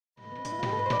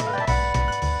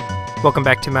Welcome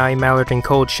back to Maui Mallard and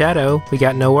Cold Shadow. We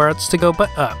got nowhere else to go but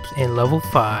up in level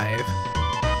 5.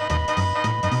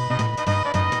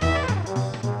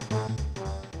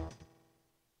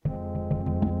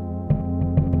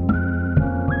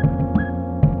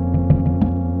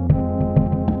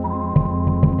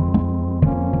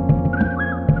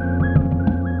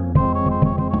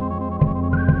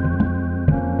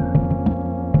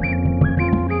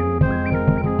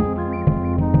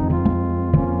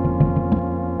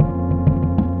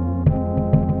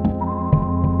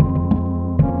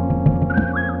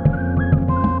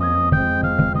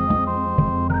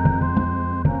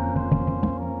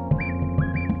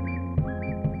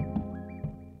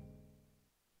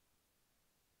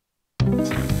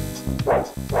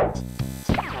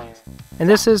 And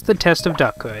this is the test of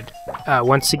duckhood.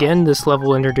 Once again, this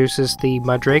level introduces the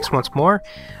Mudrakes once more,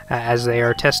 as they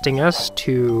are testing us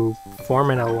to form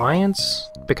an alliance,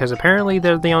 because apparently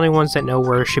they're the only ones that know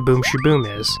where Shaboom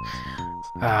Shaboom is.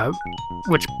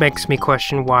 Which makes me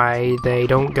question why they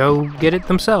don't go get it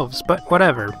themselves, but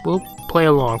whatever, we'll play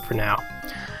along for now.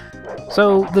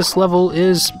 So this level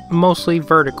is mostly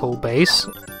vertical base.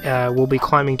 We'll be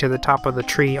climbing to the top of the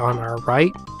tree on our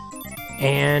right,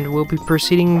 and we'll be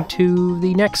proceeding to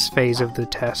the next phase of the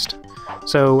test.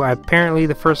 So apparently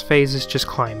the first phase is just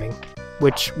climbing,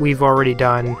 which we've already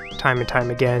done time and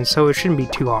time again, so it shouldn't be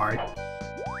too hard.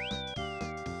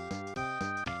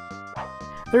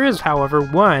 There is, however,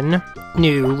 one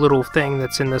new little thing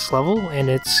that's in this level, and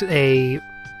it's a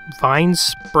vine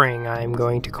spring, I'm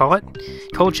going to call it.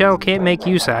 Cold Shadow can't make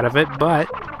use out of it, but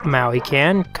Maui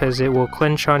can, because it will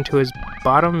clinch onto his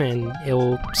bottom and it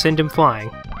will send him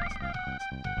flying.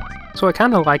 So I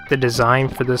kind of like the design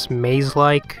for this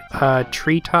maze-like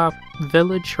treetop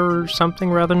village or something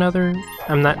rather another.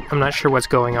 I'm not sure what's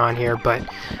going on here, but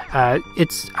I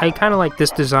kind of like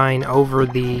this design over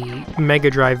the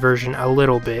Mega Drive version a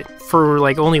little bit, for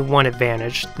like only one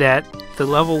advantage, that the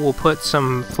level will put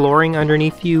some flooring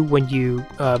underneath you when you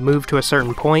move to a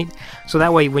certain point, so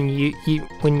that way when you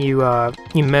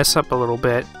mess up a little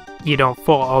bit, you don't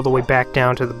fall all the way back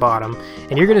down to the bottom.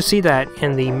 And you're going to see that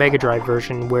in the Mega Drive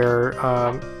version, where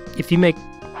if you make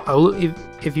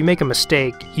a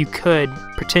mistake, you could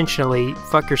potentially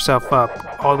fuck yourself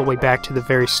up all the way back to the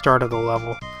very start of the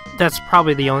level. That's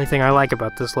probably the only thing I like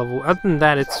about this level. Other than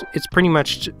that, it's pretty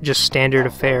much just standard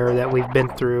affair that we've been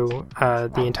through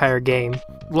the entire game.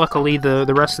 Luckily,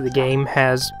 the rest of the game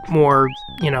has more,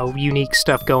 unique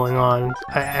stuff going on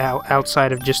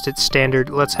outside of just its standard,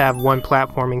 let's have one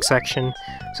platforming section,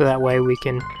 so that way we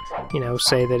can,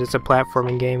 say that it's a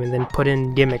platforming game and then put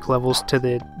in gimmick levels to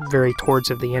the very towards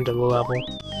of the end of the level.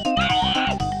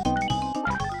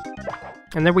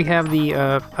 And then we have the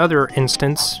other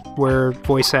instance where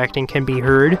voice acting can be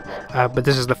heard, but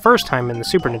this is the first time in the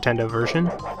Super Nintendo version.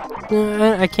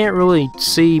 I can't really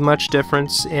see much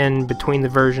difference in between the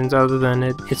versions, other than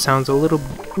it sounds a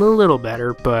little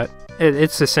better, but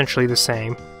it's essentially the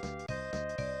same.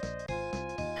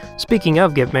 Speaking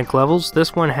of gimmick levels,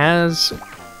 this one has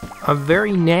a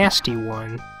very nasty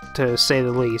one, to say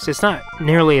the least. It's not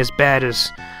nearly as bad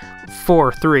as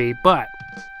 4-3, but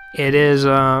it is,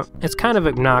 it's kind of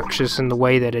obnoxious in the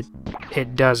way that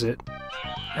it does it.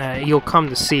 You'll come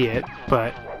to see it,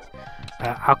 but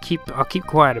I'll keep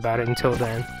quiet about it until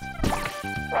then.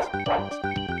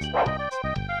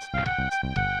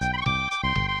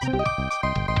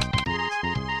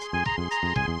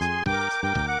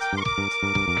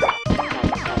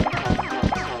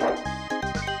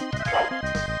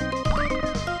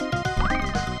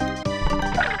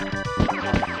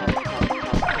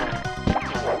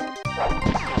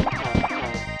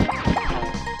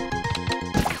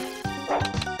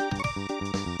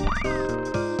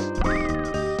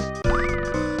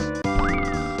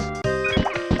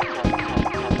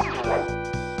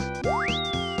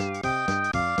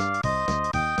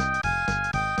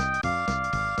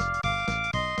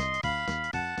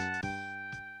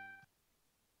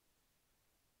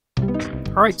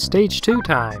 Alright, stage 2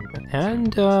 time,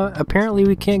 and apparently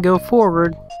we can't go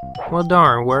forward. Well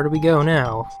darn, where do we go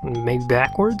now? Maybe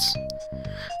backwards?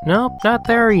 Nope, not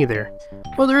there either.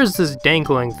 Well, there is this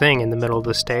dangling thing in the middle of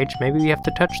the stage, maybe we have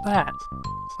to touch that.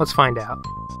 Let's find out.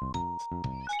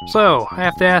 So, I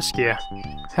have to ask you,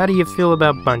 how do you feel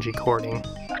about bungee cording?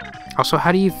 Also,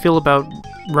 how do you feel about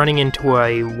running into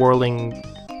a whirling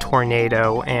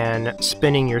tornado and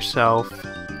spinning yourself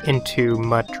into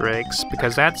Mudrakes?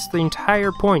 Because that's the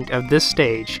entire point of this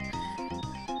stage,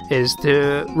 is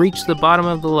to reach the bottom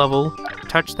of the level,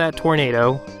 touch that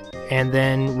tornado, and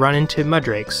then run into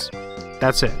Mudrakes.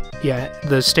 That's it. Yeah,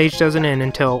 the stage doesn't end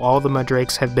until all the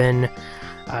Mudrakes have been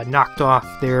knocked off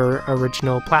their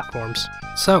original platforms.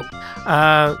 So,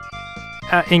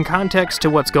 in context to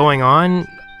what's going on,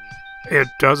 it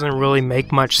doesn't really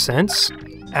make much sense.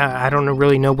 I don't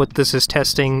really know what this is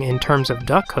testing in terms of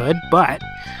duckhood, but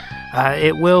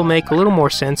it will make a little more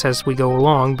sense as we go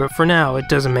along, but for now it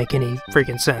doesn't make any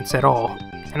freaking sense at all.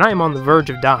 And I am on the verge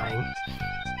of dying,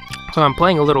 so I'm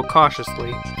playing a little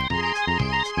cautiously.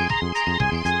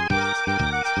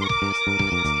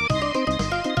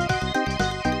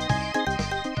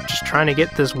 Just trying to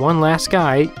get this one last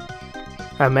guy.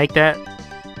 Make that...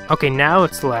 Okay, now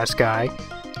it's the last guy.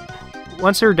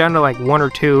 Once they're down to like 1 or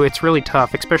 2, it's really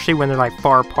tough, especially when they're like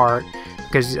far apart,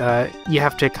 because you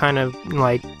have to kind of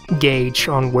like gauge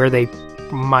on where they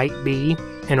might be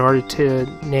in order to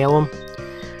nail them.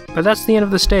 But that's the end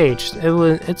of the stage.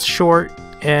 It's short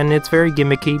and it's very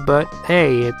gimmicky, but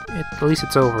hey, at least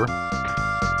it's over.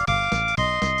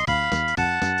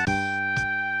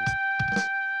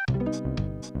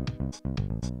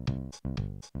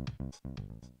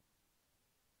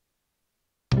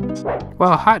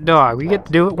 Well, hot dog, we get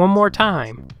to do it one more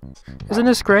time. Isn't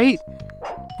this great?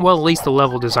 Well, at least the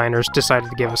level designers decided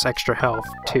to give us extra health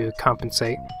to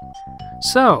compensate.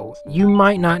 So, you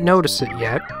might not notice it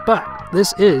yet, but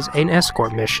this is an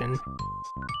escort mission.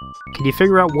 Can you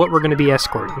figure out what we're going to be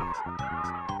escorting?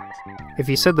 If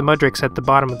you said the Mudrick's at the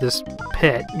bottom of this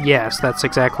pit, yes, that's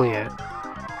exactly it.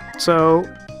 So,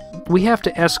 we have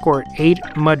to escort 8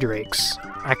 Mudrakes.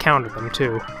 I counted them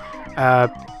too.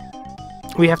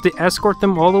 We have to escort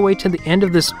them all the way to the end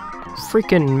of this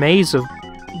freaking maze of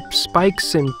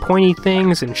spikes and pointy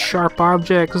things and sharp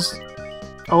objects,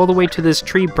 all the way to this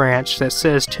tree branch that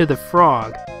says "to the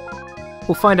frog."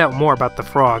 We'll find out more about the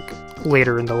frog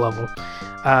later in the level.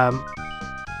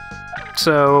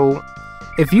 So,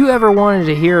 if you ever wanted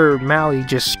to hear Maui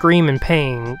just scream in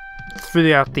pain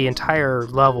throughout the entire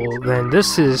level, then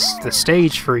this is the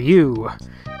stage for you,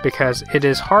 because it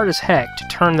is hard as heck to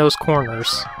turn those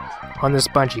corners on this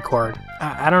bungee cord.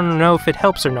 I don't know if it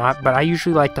helps or not, but I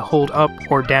usually like to hold up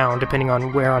or down depending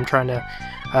on where I'm trying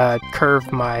to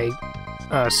curve my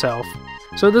self.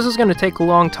 So this is going to take a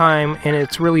long time and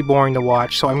it's really boring to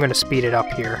watch, so I'm going to speed it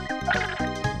up here.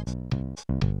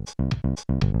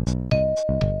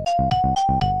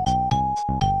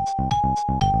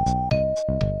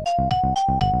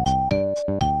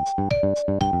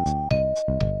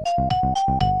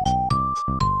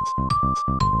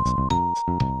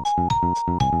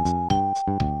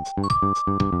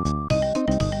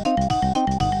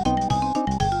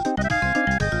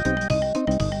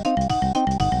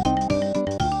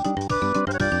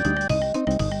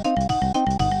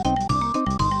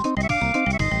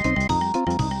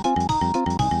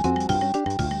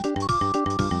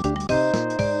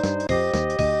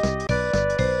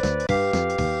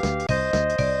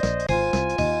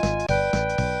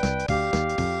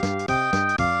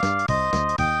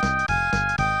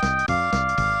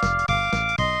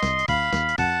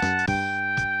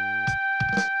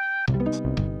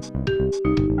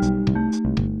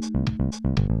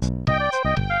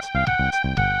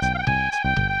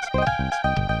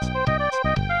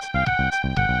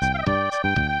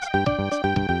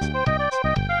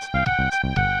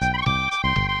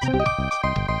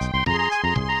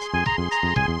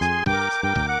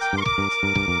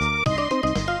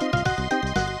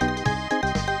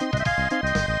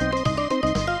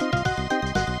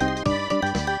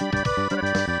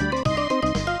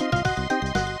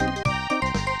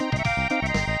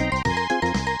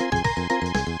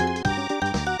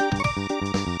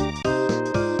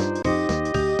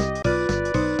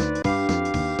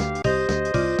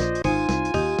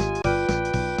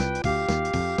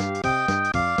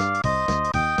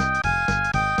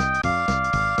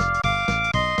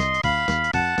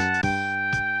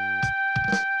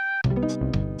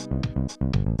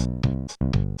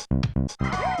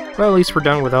 Well, at least we're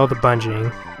done with all the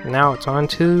bungeeing. Now it's on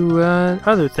to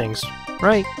other things,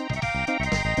 right?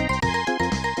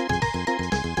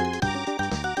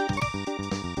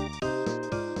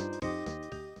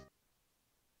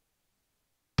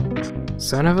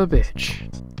 Son of a bitch.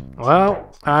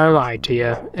 Well, I lied to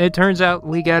you. It turns out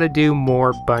we gotta do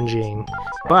more bungeeing.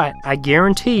 But I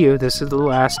guarantee you this is the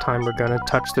last time we're gonna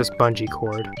touch this bungee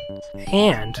cord.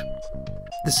 And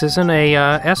this isn't a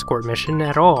escort mission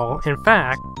at all. In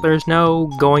fact, there's no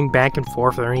going back and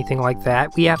forth or anything like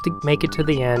that. We have to make it to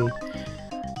the end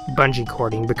bungee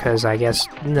cording because I guess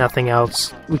nothing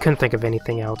else, we couldn't think of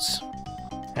anything else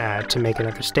to make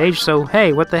another stage, so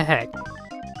hey, what the heck.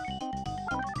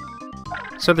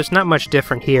 So there's not much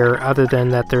different here other than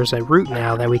that there's a root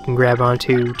now that we can grab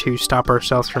onto to stop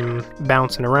ourselves from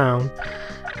bouncing around.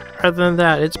 Other than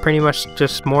that, it's pretty much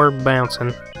just more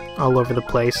bouncing all over the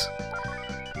place.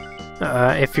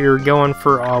 If you're going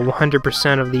for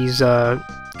 100% of these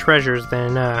treasures,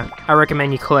 then I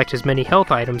recommend you collect as many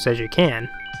health items as you can.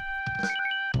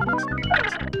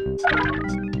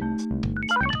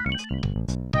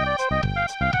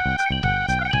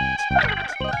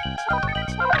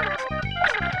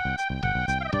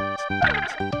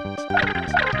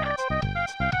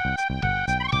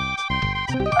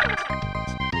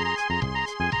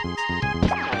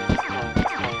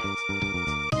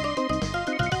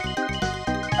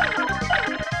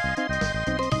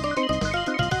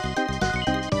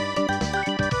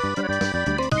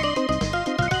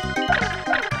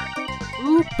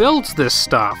 Who builds this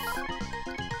stuff?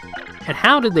 And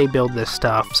how did they build this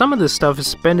stuff? Some of this stuff is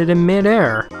suspended in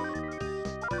midair.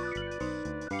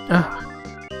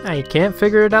 I can't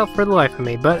figure it out for the life of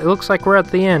me, but it looks like we're at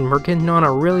the end. We're getting on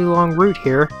a really long route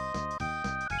here.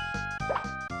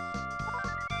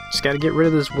 Just gotta get rid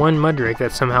of this one muddrake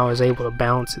that somehow is able to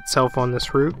balance itself on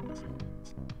this route.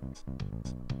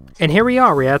 And here we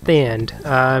are, we're at the end.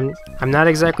 I'm not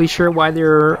exactly sure why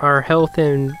there are health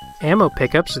and ammo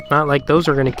pickups. It's not like those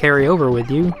are going to carry over with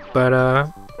you,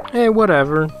 but hey,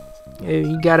 whatever.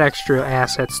 You got extra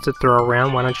assets to throw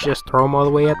around, why don't you just throw them all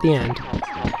the way at the end?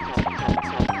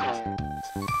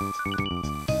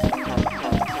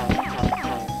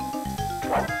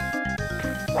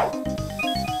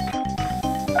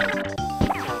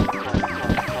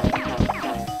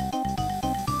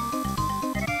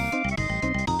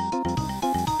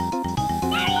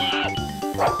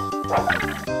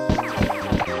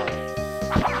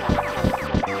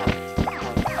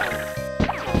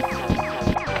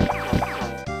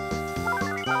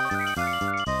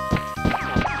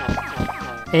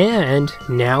 And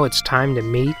now it's time to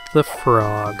meet the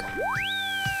frog.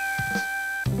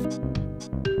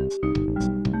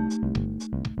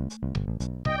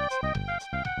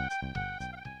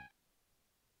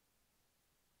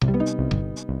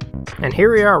 And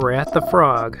here we are, we're at the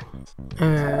frog.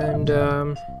 And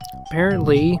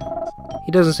apparently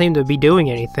he doesn't seem to be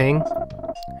doing anything.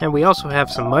 And we also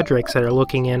have some mudrakes that are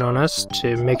looking in on us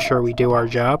to make sure we do our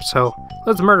job, so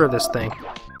let's murder this thing.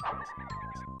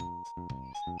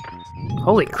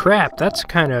 Holy crap, that's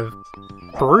kind of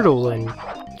brutal and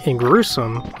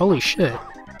gruesome. Holy shit.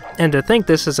 And to think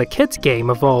this is a kid's game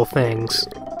of all things.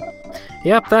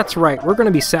 Yep, that's right, we're going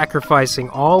to be sacrificing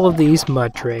all of these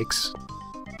mudrakes.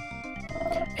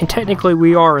 And technically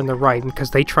we are in the right because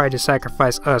they tried to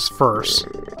sacrifice us first.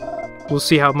 We'll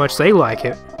see how much they like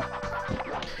it.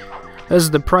 This is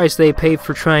the price they paid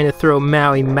for trying to throw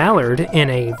Maui Mallard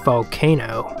in a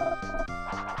volcano.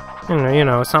 You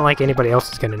know, it's not like anybody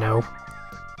else is going to know.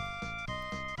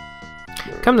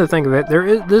 Come to think of it,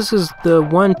 this is the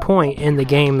one point in the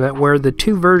game where the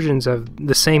two versions of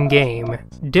the same game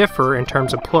differ in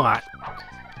terms of plot.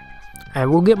 And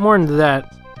we'll get more into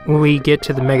that when we get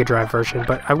to the Mega Drive version,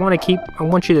 but I want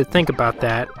you to think about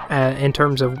that in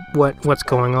terms of what's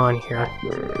going on here.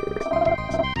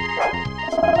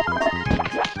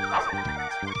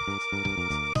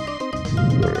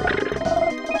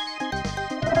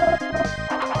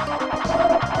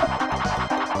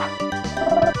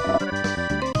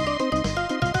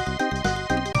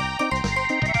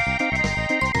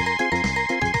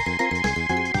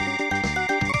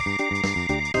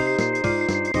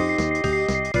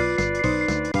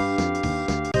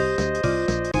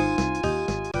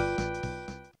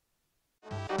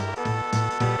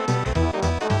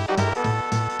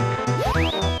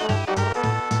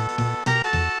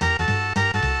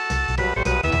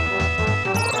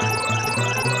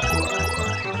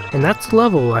 And that's the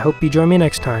level. I hope you join me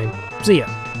next time. See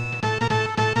ya.